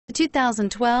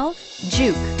2012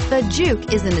 Juke. The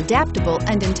Juke is an adaptable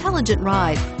and intelligent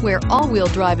ride where all-wheel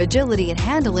drive agility and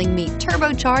handling meet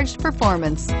turbocharged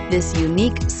performance. This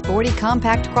unique, sporty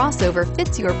compact crossover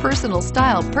fits your personal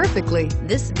style perfectly.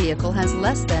 This vehicle has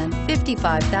less than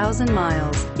 55,000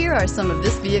 miles. Here are some of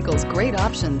this vehicle's great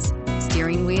options: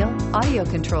 steering wheel audio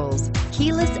controls,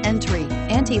 keyless entry,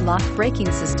 anti-lock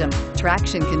braking system,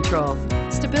 traction control,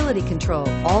 stability control,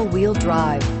 all-wheel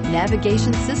drive,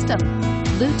 navigation system,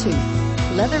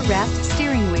 Bluetooth, leather-wrapped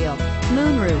steering wheel,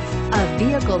 moonroof. A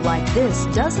vehicle like this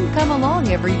doesn't come along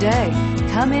every day.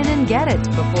 Come in and get it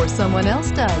before someone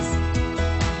else does.